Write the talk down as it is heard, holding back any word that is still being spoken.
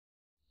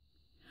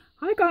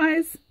Hi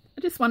guys,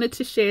 I just wanted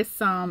to share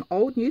some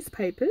old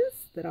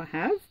newspapers that I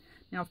have.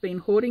 Now I've been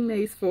hoarding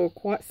these for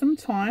quite some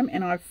time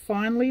and I've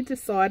finally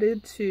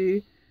decided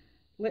to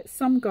let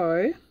some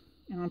go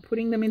and I'm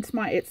putting them into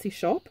my Etsy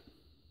shop.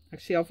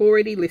 Actually, I've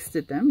already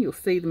listed them. You'll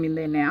see them in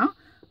there now.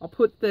 I'll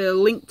put the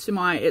link to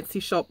my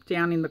Etsy shop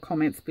down in the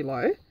comments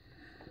below.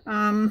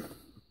 Now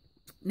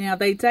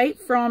they date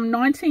from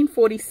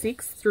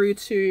 1946 through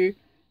to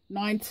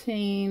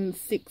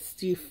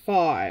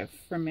 1965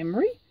 from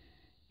memory.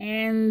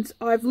 And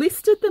I've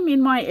listed them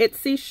in my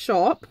Etsy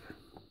shop.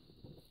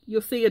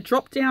 You'll see a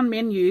drop down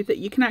menu that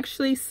you can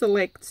actually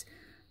select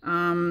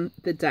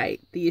the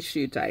date, the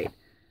issue date.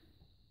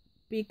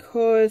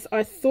 Because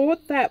I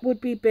thought that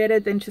would be better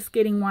than just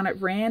getting one at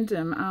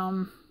random.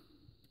 I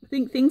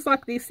think things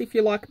like this, if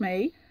you're like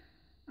me,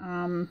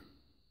 I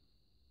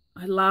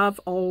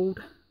love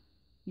old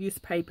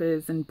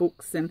newspapers and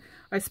books, and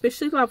I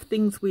especially love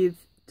things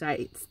with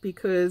dates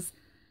because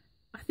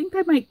I think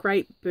they make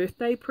great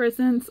birthday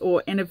presents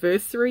or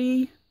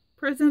anniversary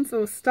presents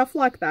or stuff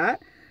like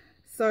that.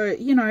 So,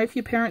 you know, if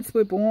your parents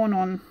were born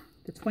on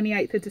the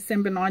 28th of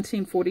December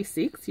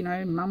 1946, you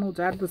know, mum or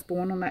dad was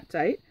born on that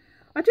date,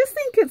 I just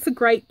think it's a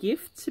great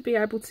gift to be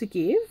able to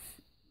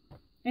give.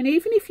 And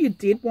even if you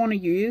did want to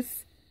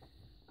use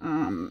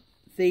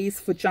these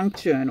for junk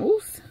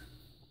journals,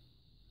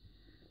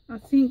 I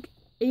think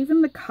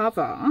even the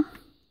cover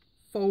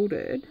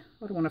folded,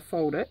 I don't want to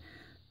fold it,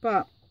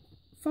 but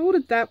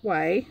folded that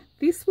way,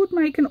 this would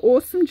make an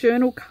awesome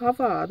journal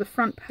cover, the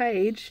front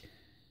page,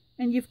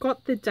 and you've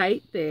got the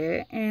date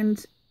there,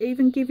 and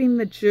even giving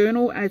the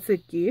journal as a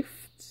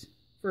gift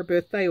for a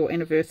birthday or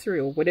anniversary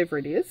or whatever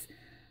it is,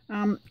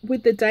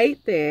 with the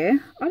date there,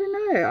 I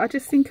don't know, I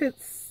just think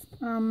it's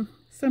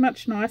so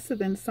much nicer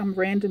than some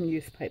random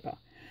newspaper.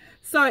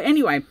 So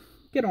anyway,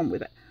 get on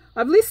with it.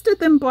 I've listed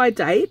them by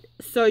date,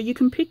 so you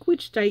can pick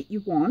which date you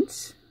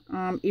want,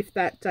 if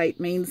that date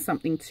means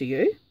something to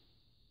you.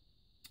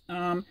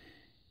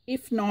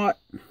 If not,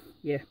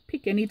 yeah,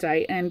 pick any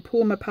date and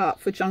pull them apart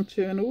for junk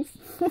journals.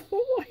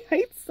 I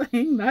hate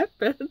saying that,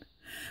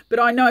 but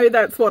I know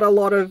that's what a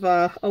lot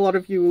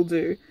of you will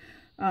do.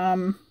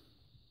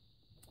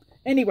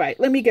 Anyway,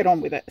 let me get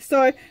on with it.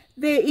 So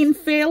they're in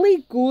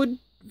fairly good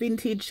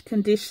vintage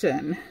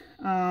condition.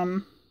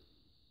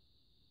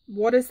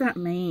 What does that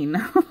mean?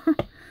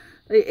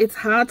 It's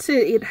hard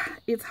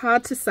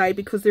to say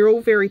because they're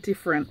all very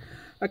different.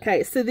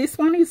 Okay, so this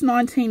one is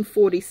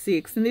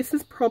 1946, and this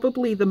is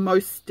probably the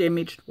most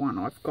damaged one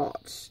I've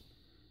got.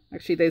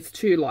 Actually, there's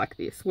two like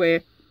this,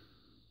 where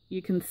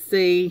you can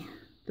see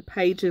the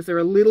pages are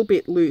a little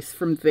bit loose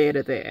from there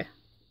to there.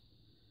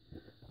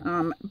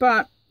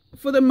 But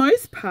for the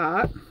most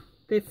part,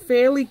 they're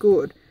fairly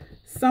good.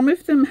 Some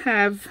of them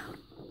have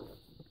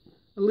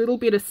a little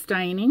bit of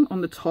staining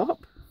on the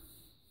top.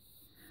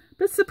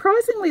 But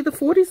surprisingly, the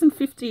 40s and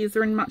 50s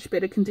are in much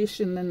better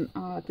condition than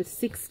the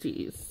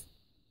 60s.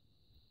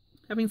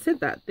 Having said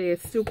that, they're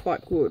still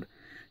quite good.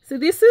 So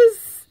this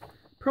is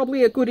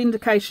probably a good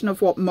indication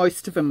of what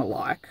most of them are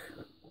like.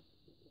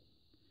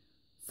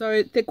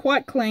 So they're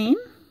quite clean.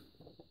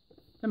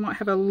 They might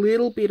have a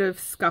little bit of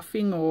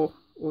scuffing or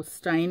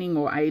staining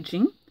or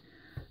aging.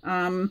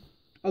 A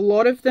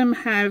lot of them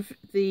have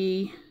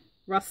the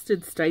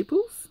rusted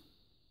staples.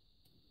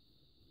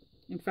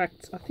 In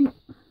fact, I think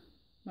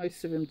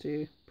most of them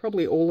do.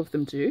 Probably all of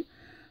them do.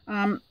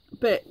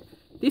 But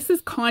this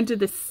is kind of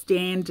the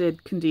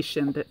standard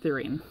condition that they're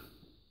in,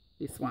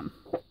 this one.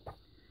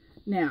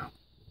 Now,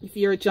 if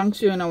you're a junk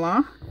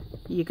journaler,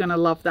 you're going to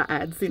love the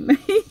ads in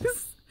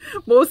these,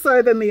 more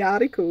so than the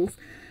articles.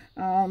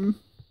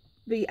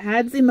 The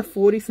ads in the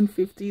 40s and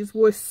 50s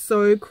were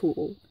so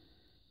cool.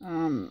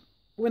 When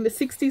the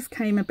 60s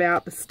came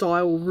about, the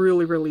style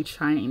really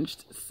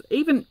changed.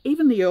 Even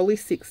the early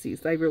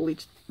 60s, they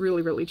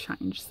really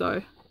changed.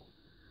 So,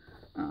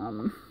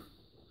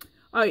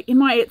 oh, in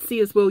my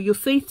Etsy as well, you'll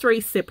see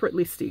 3 separate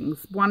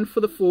listings. One for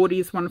the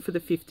 40s, one for the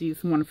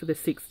 50s, and one for the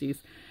 60s.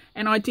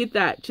 And I did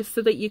that just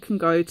so that you can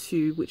go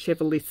to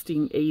whichever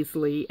listing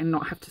easily and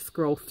not have to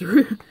scroll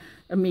through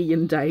a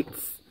million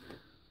dates.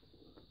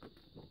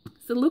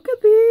 So look at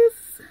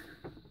this.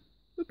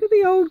 Look at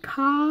the old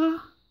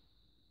car.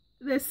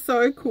 They're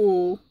so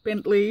cool.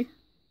 Bentley,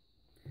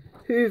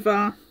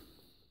 Hoover.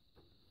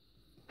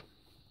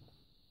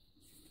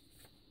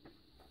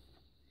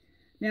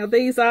 Now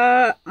these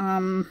are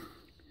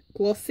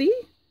glossy,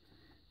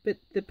 but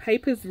the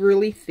paper's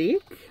really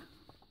thick.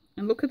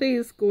 And look at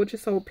these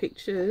gorgeous old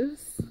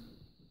pictures.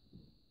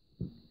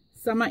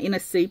 Some are in a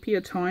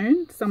sepia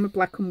tone, some are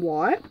black and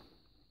white.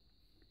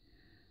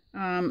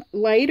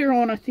 Later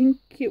on, I think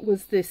it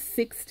was the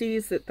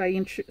 60s that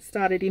they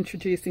started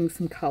introducing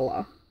some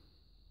colour.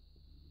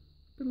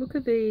 But look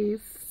at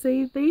these.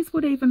 See, these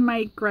would even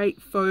make great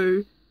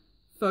faux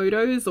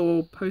photos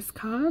or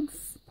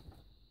postcards.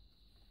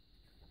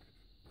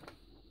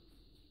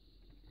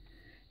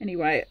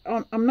 Anyway,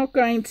 I'm not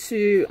going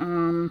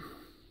to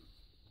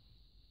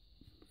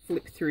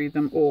flip through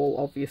them all,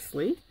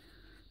 obviously,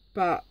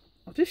 but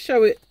I'll just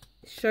show it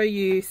show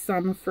you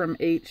some from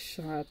each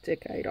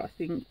decade, I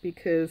think,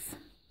 because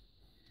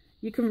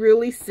you can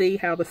really see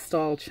how the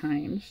style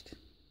changed.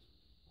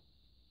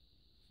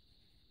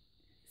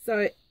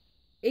 So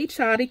each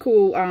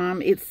article,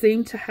 it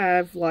seemed to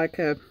have like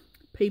a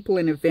people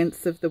and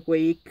events of the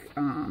week.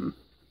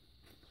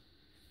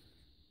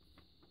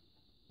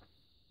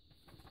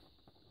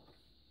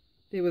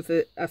 There was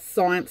a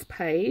science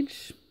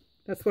page.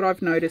 That's what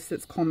I've noticed.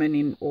 It's common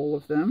in all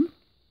of them.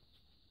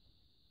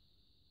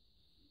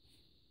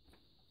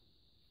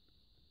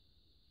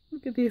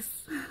 Look at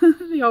this,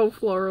 the old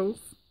florals.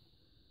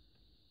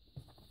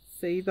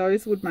 See,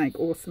 those would make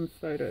awesome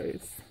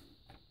photos.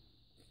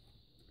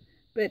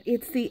 But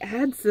it's the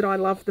ads that I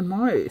love the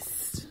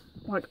most.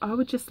 Like, I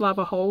would just love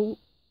a whole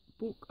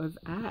book of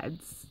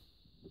ads.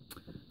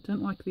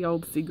 Don't like the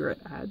old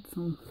cigarette ads.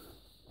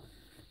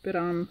 But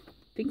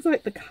things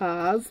like the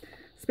cars,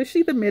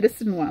 especially the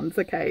medicine ones.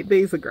 Okay,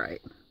 these are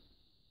great.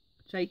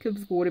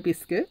 Jacob's water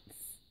biscuits.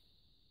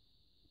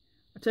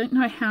 I don't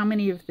know how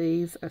many of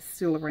these are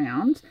still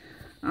around,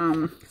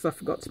 because I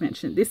forgot to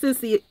mention. This is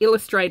the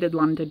Illustrated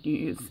London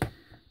News.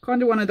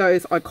 Kind of one of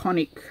those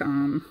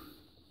iconic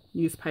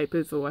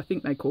newspapers, or I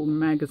think they called them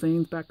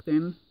magazines back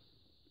then.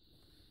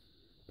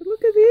 But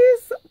look at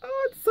this.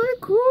 Oh, it's so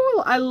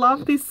cool. I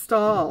love this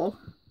style.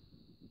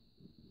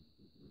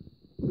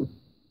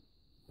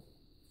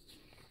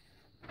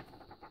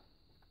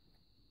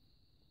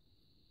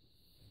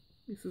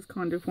 This is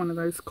kind of one of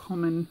those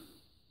common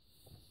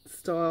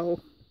style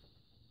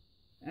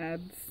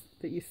ads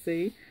that you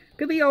see.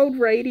 Look at the old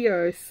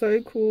radio.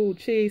 So cool.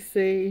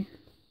 GC.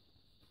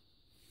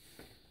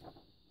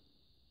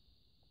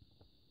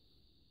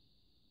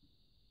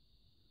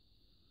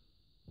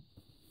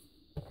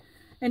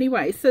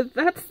 Anyway, so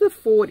that's the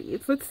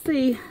 40s. Let's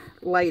see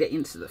later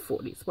into the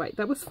 40s. Wait,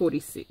 that was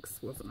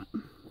 46, wasn't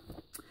it?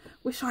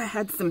 Wish I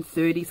had some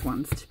 30s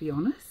ones, to be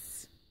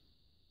honest.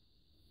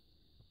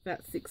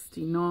 That's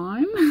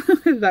 69.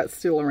 That's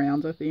still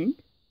around, I think.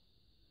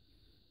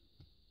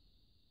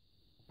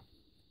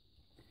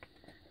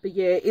 But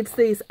yeah, it's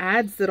these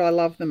ads that I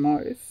love the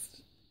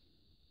most.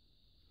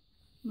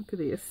 Look at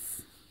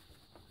this.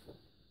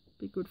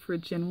 Be good for a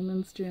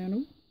gentleman's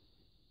journal.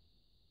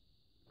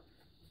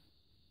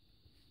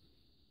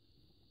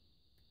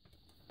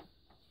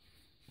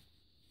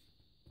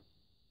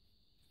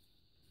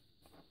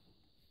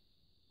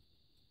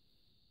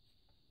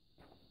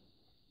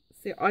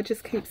 See, I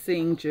just keep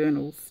seeing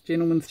journals.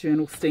 Gentleman's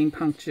journal,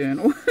 steampunk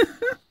journal.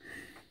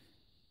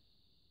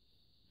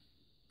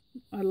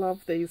 I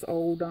love these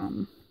old,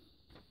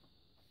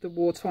 the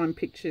wartime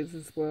pictures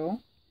as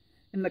well.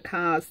 And the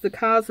cars. The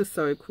cars are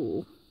so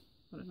cool.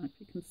 I don't know if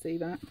you can see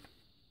that.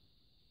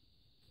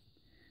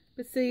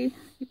 But see,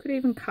 you could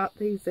even cut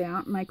these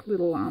out, make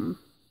little,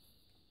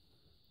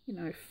 you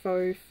know,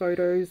 faux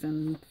photos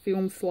and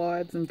film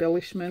slides,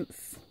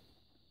 embellishments.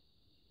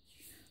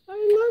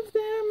 I love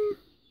them.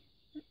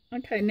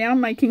 Okay, now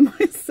I'm making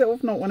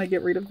myself not want to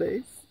get rid of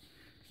these.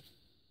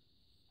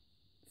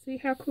 See,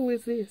 how cool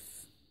is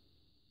this?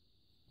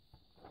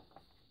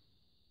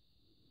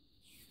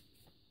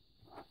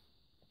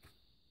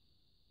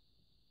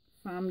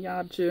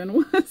 Farmyard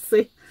journal.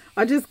 See,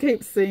 I just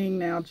keep seeing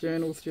now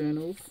journals.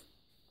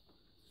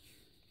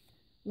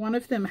 One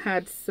of them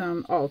had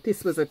some, oh,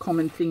 this was a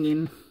common thing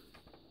in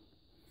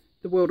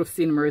the world of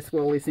cinema as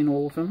well as in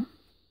all of them.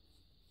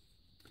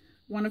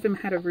 One of them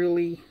had a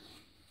really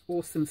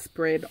awesome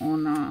spread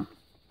on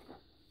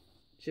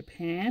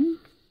Japan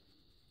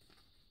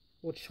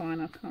or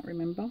China, can't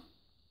remember.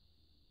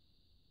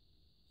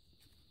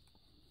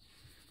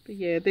 But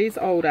yeah, these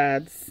old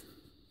ads.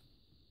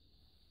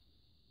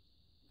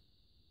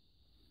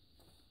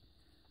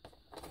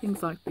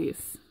 Things like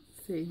this.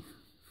 See,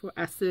 for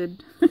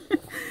acid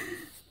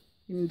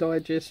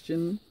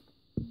indigestion.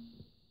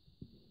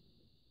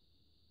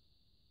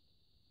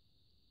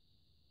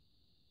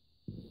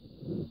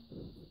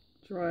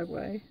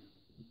 Driveway.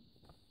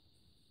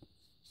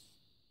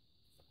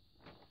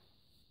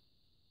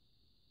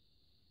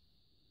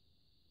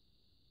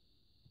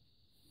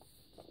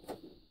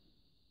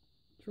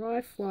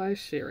 Dry fly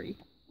sherry.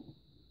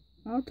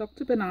 Oh,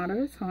 Dr.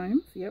 Bernardo's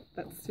Homes. Yep,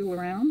 that's still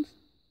around.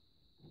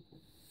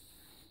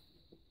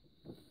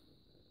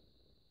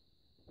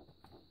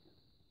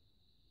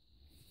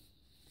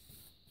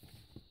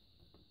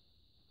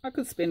 I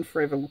could spend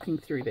forever looking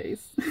through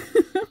these.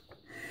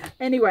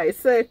 Anyway,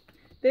 so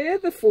they're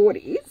the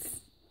 40s.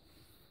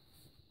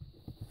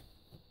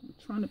 I'm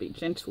trying to be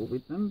gentle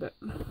with them, but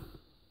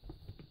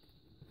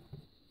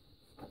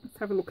let's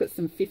have a look at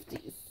some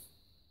 50s.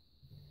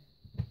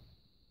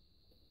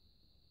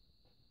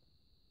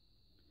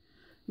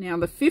 Now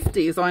the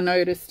 50s, I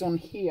noticed on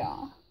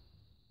here,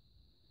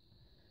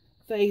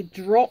 they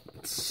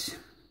dropped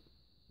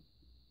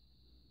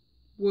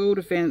world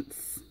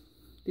events,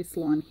 this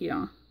line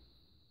here.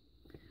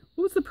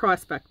 What was the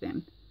price back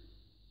then?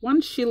 1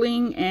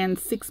 shilling and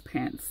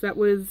 6p. That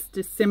was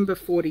December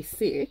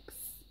 46.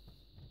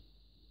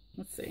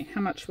 Let's see, how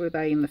much were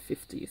they in the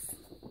 50s?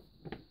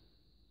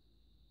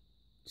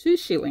 2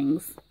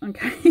 shillings.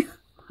 Okay,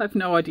 I have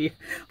no idea.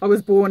 I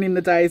was born in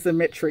the days of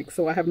metric,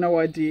 so I have no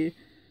idea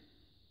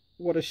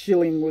what a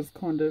shilling was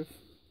kind of,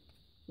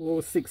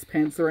 or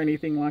sixpence or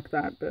anything like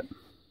that. But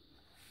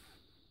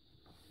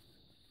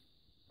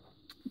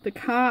the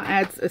car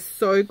ads are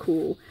so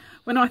cool.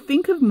 When I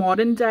think of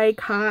modern day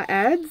car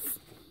ads,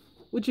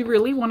 would you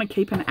really want to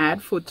keep an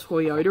ad for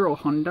Toyota or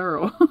Honda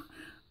or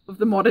of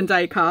the modern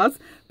day cars?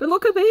 But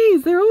look at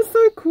these, they're all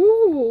so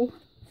cool.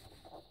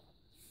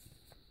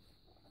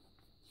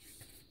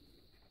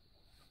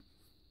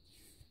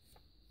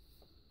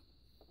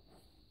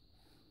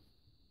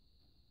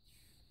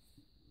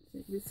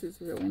 This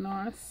is really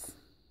nice.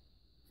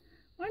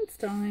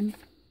 Einstein.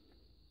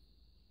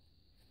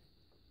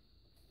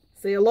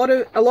 See, a lot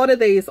of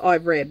these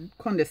I've read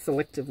kind of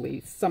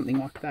selectively, something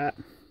like that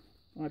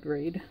I'd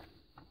read.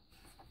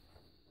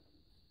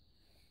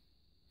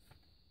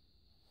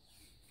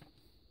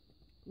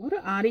 A lot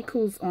of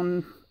articles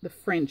on the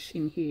French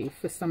in here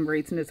for some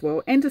reason as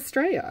well, and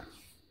Australia.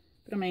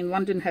 But I mean,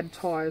 London had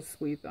ties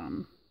with,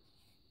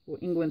 or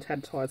England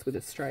had ties with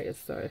Australia,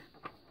 so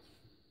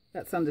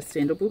that's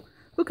understandable.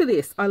 Look at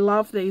this. I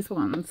love these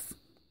ones.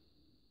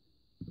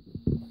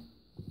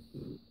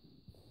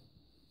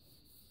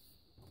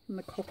 In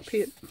the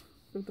cockpit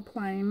of the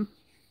plane.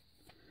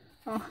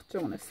 Oh,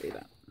 don't want to see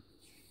that.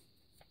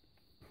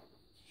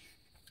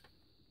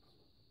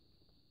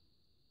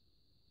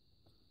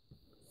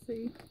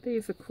 See,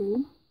 these are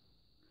cool.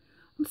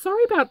 I'm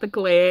sorry about the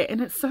glare, and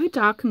it's so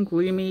dark and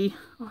gloomy.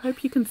 I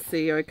hope you can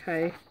see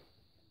okay.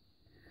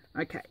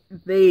 Okay,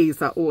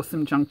 these are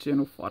awesome junk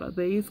journal fodder.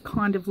 These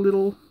kind of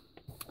little...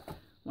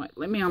 Wait,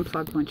 let me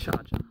unplug my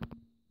charger.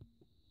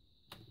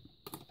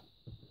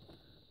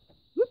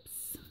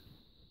 Whoops.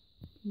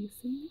 Can you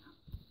see?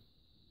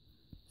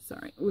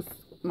 Sorry, it was,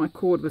 my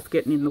cord was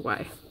getting in the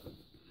way.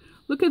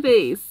 Look at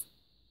these.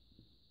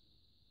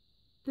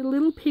 The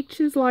little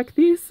pictures like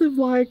this of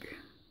like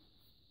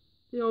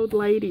the old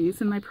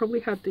ladies, and they probably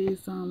had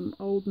these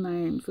old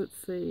names. Let's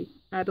see.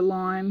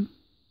 Adeline.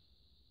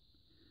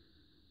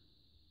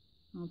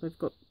 Oh, they've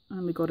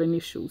only got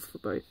initials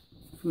for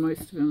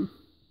most of them.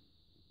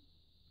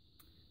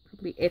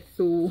 Probably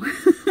Ethel.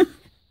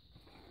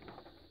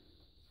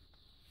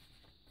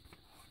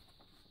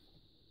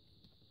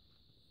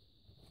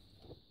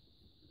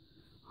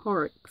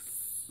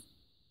 Horrocks.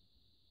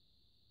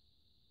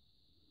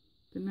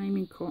 The name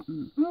in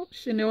cotton. Oh,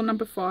 Chanel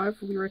number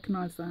 5. We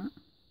recognise that.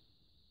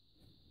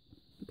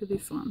 Look at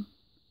this one.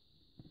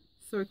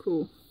 So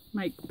cool.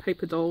 Make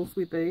paper dolls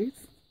with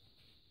these.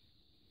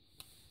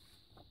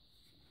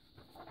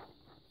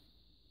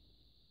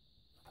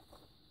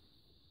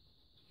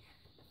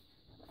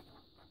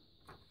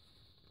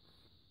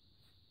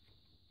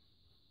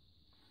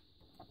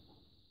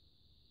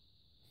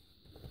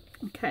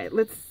 Okay,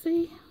 let's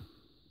see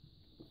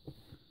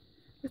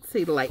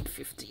the late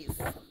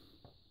 50s.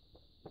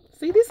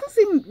 See, this is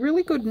in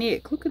really good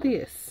nick. Look at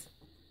this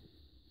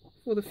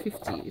for the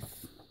 50s.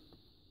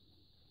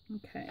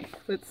 Okay,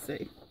 let's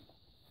see.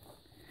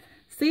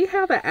 See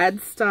how the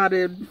ads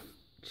started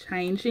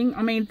changing?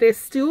 I mean, there's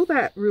still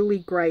that really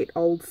great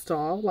old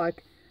style.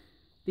 Like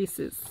this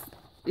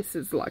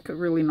is like a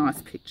really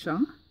nice picture.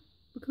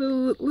 Look at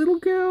the little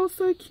girl,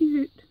 so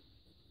cute.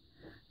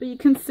 But you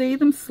can see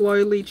them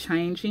slowly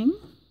changing.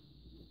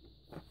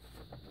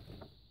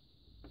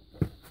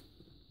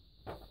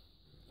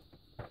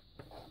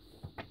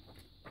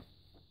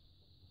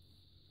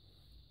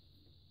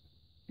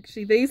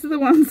 Actually, these are the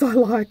ones I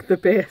like the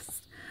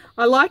best.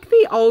 I like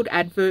the old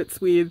adverts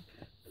with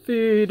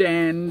food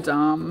and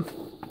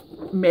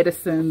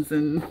medicines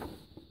and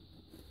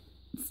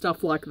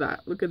stuff like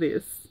that. Look at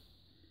this.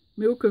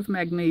 Milk of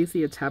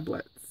magnesia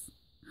tablets.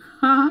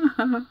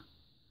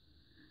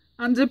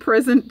 Under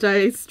present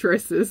day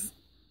stresses.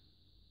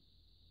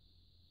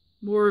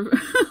 More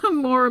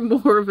and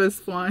more of us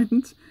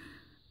find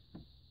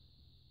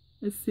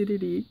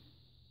acidity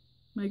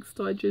makes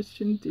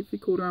digestion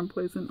difficult or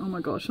unpleasant. Oh my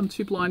gosh, I'm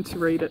too blind to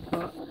read it,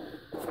 but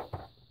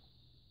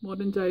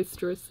modern day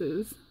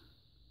stresses.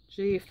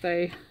 Gee, if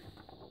they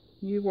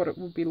knew what it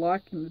would be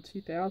like in the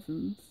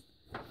 2000s.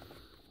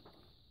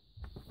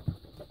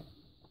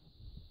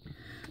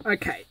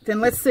 Okay, then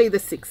let's see the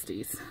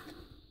 60s.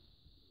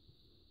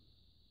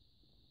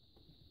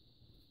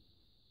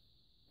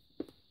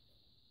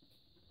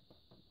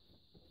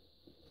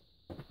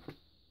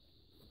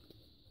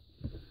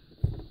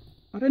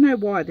 I don't know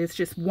why there's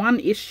just one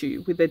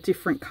issue with a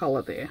different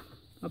colour there.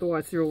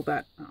 Otherwise they're all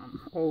that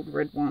old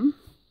red one.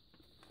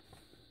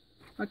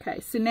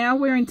 Okay, so now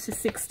we're into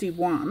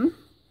 61.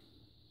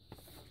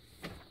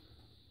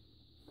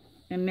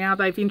 And now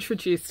they've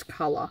introduced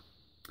colour.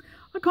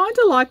 I kind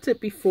of liked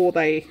it before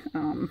they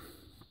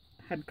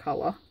had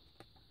colour.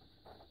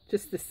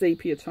 Just the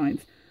sepia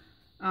tones.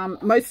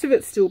 Most of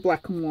it's still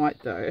black and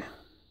white though.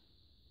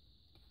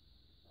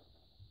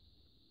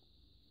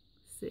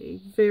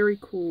 See, very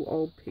cool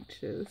old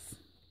pictures.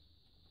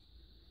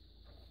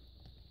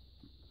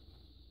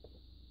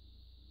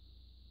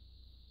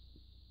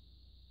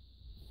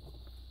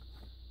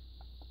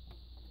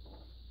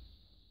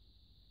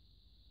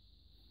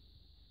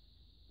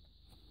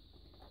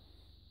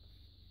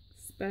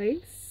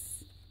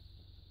 base.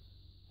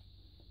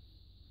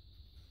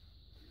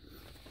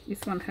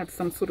 This one had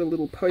some sort of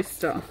little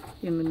poster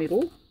in the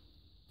middle.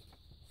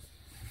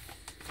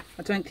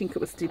 I don't think it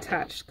was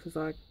detached because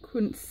I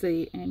couldn't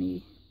see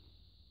any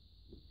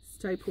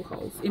staple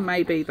holes. It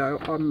may be though,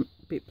 I'm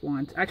a bit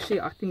blind. Actually,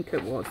 I think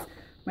it was.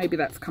 Maybe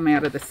that's come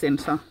out of the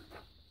center.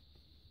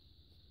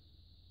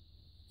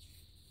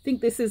 I think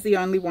this is the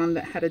only one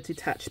that had a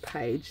detached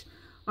page.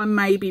 I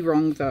may be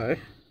wrong though.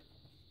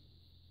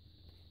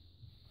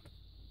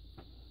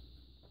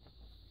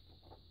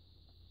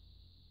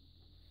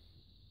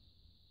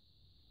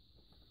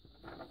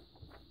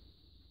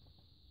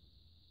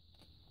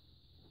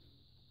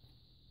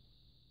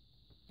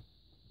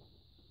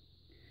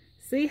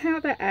 See how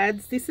the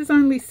ads, this is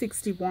only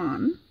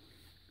 61,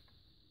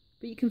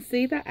 but you can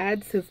see the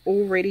ads have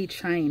already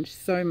changed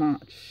so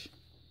much.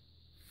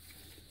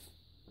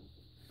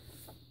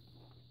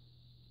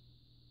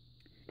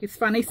 It's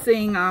funny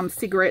seeing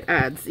cigarette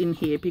ads in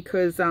here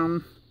because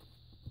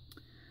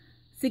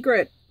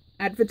cigarette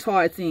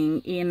advertising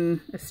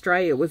in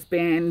Australia was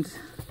banned,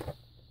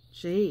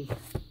 gee,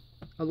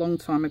 a long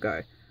time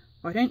ago.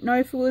 I don't know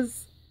if it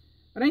was,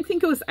 I don't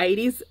think it was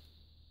 80s.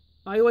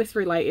 I always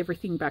relate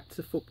everything back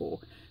to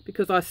football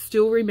because I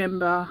still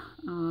remember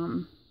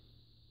the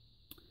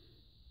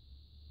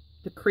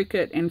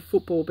cricket and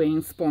football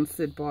being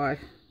sponsored by,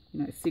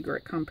 you know,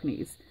 cigarette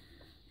companies.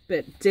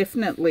 But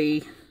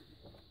definitely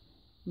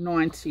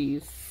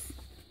 90s,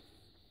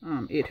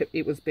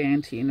 it was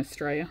banned here in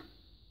Australia.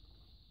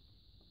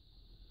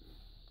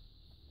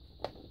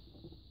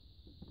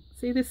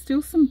 See, there's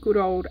still some good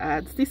old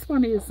ads. This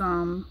one is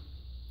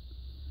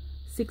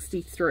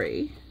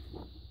 63.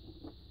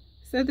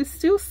 So there's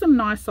still some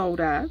nice old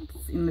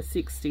ads in the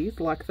 60s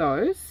like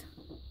those.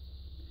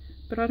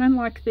 But I don't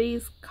like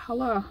these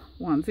colour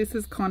ones. This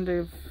is kind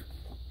of,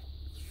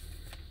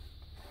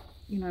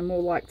 you know,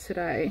 more like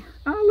today.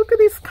 Oh, look at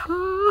this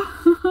car.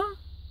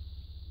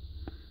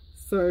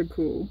 So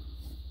cool.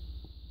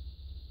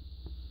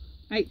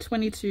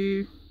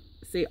 822.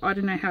 See, I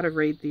don't know how to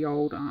read the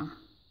old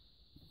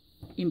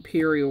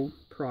imperial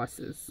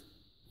prices.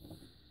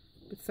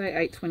 But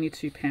say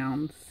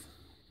 £822.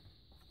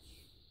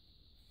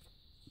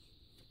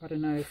 I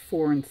don't know,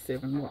 4 and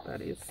 7, what that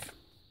is.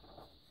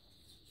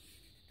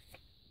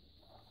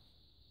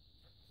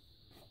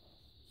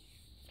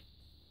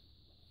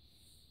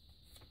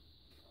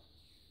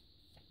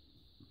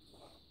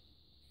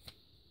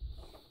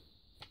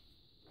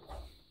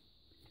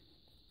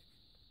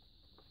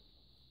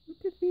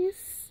 Look at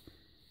this.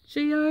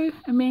 Gio,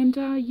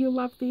 Amanda, you'll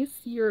love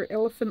this. You're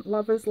elephant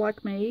lovers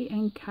like me,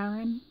 and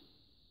Karen.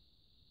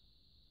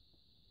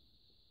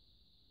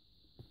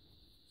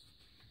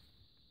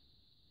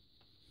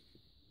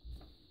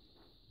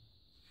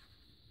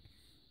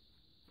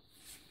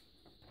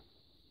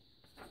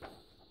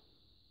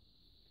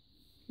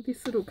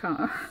 This little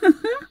car.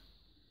 It's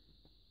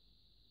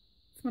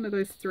one of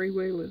those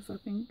three-wheelers, I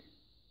think.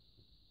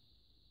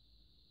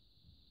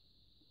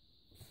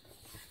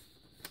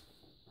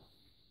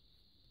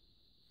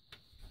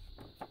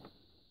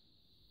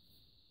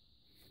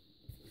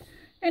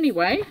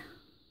 Anyway,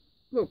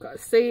 look,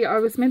 see, I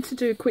was meant to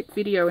do a quick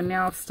video and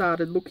now I've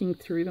started looking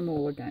through them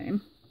all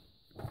again.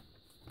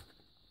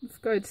 Let's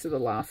go to the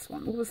last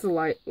one. What was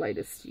the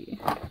latest year?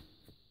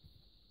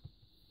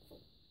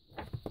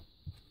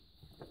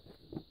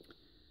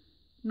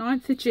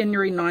 9th of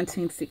January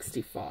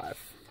 1965.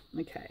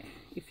 Okay,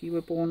 if you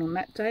were born on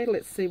that day,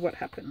 let's see what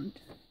happened.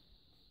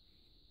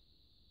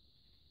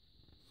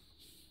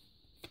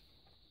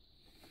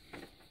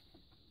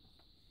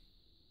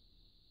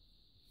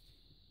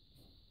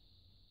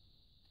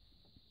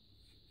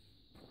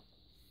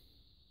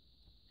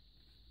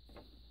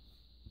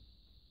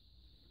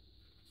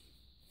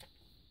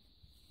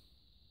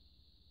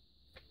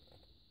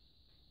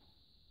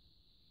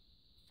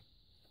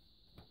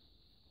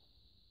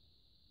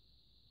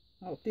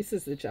 Oh, this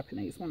is the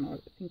Japanese one I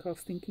think I was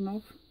thinking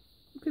of.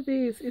 Look at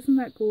these. Isn't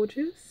that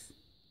gorgeous?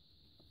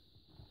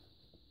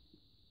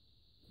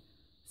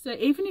 So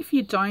even if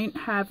you don't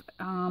have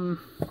a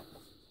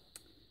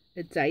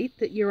date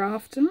that you're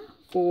after,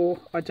 or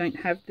I don't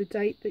have the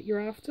date that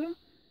you're after,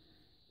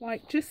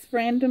 like just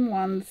random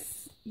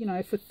ones, you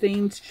know, for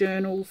themed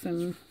journals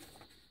and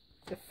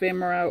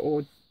ephemera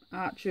or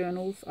art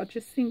journals, I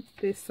just think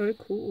they're so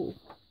cool.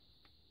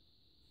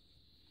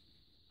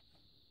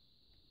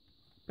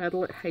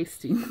 Battle at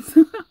Hastings.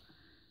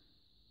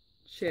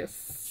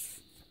 Chess.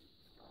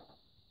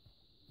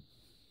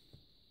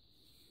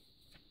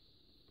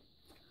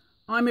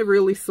 I'm a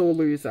really sore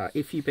loser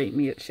if you beat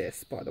me at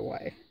chess, by the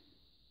way.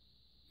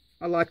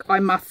 I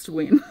must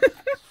win.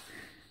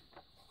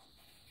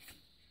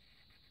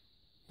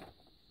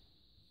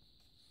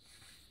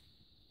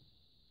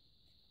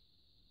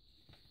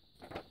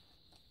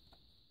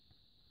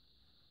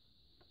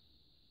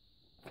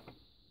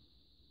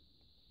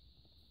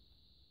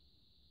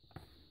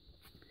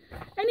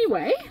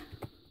 Anyway,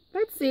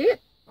 that's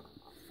it.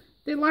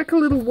 They're like a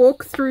little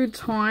walk through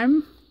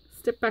time,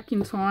 step back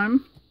in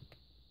time.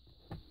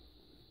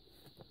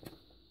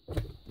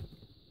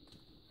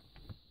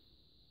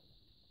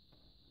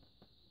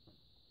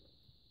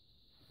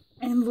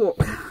 And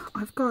look,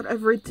 I've got a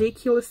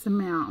ridiculous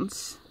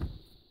amount.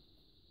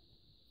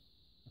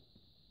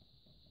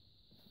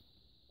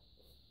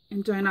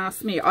 And don't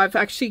ask me, I've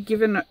actually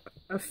given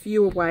a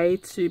few away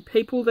to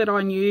people that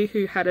I knew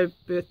who had a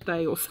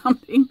birthday or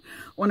something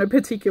on a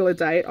particular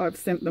date. I've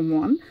sent them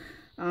one.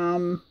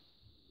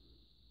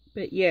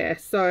 But yeah,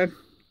 so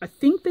I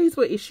think these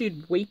were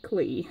issued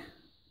weekly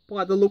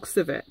by the looks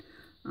of it,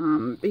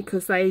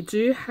 because they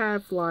do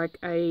have like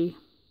a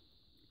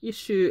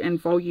issue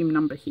and volume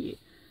number here.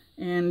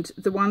 And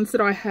the ones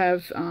that I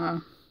have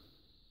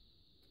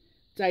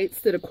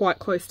dates that are quite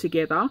close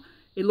together,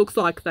 it looks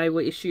like they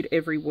were issued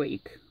every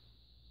week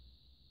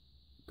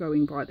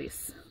going by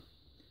this.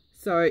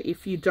 So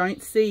if you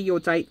don't see your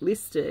date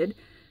listed,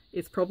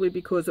 it's probably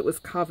because it was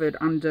covered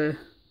under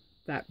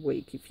that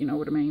week, if you know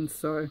what I mean.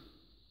 So,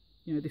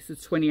 you know, this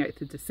is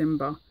 28th of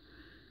December.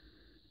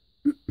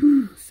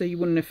 So you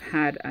wouldn't have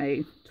had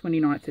a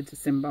 29th of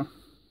December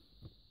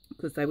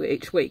because they were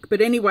each week.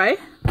 But anyway,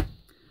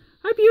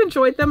 hope you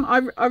enjoyed them.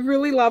 I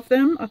really love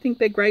them. I think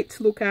they're great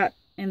to look at.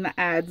 And the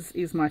ads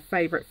is my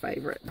favorite.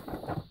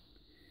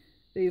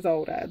 These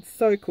old ads.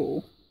 So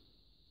cool.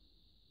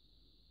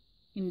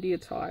 India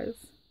ties.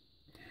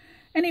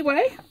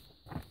 Anyway,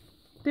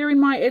 they're in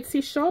my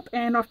Etsy shop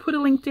and I've put a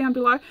link down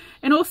below.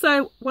 And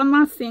also, one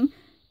last thing.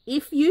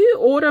 If you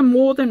order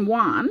more than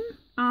one,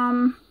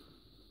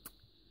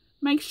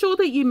 make sure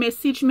that you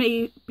message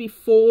me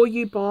before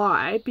you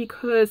buy,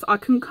 because I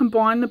can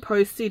combine the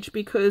postage,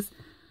 because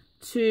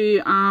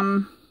to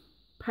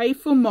pay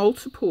for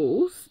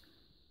multiples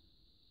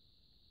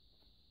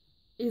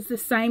is the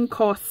same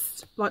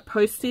cost, like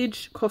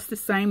postage costs the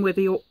same whether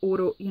you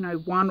order, you know,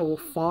 1 or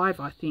 5,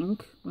 I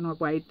think, when I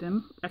weighed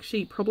them.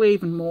 Actually, probably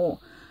even more.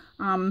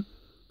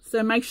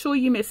 So make sure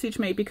you message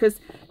me, because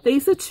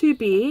these are too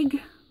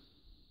big.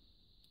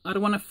 I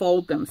don't want to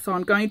fold them, so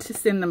I'm going to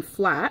send them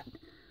flat,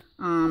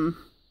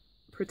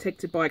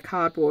 protected by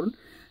cardboard,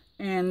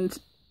 and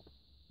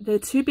they're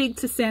too big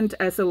to send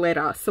as a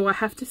letter, so I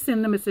have to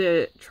send them as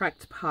a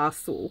tracked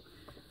parcel,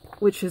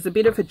 which is a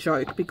bit of a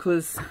joke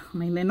because, I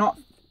mean,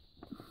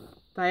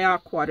 they are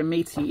quite a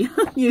meaty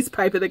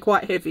newspaper, they're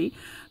quite heavy,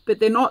 but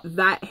they're not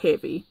that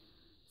heavy.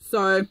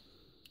 So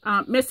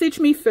message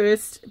me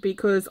first,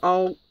 because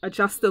I'll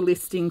adjust the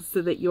listing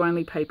so that you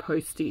only pay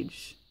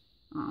postage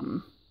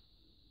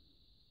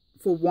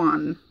for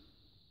one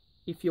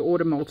if you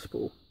order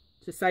multiple,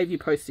 to save you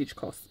postage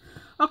costs.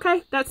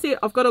 Okay, that's it.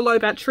 I've got a low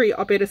battery.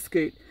 I better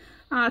scoot.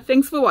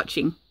 Thanks for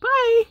watching.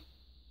 Bye.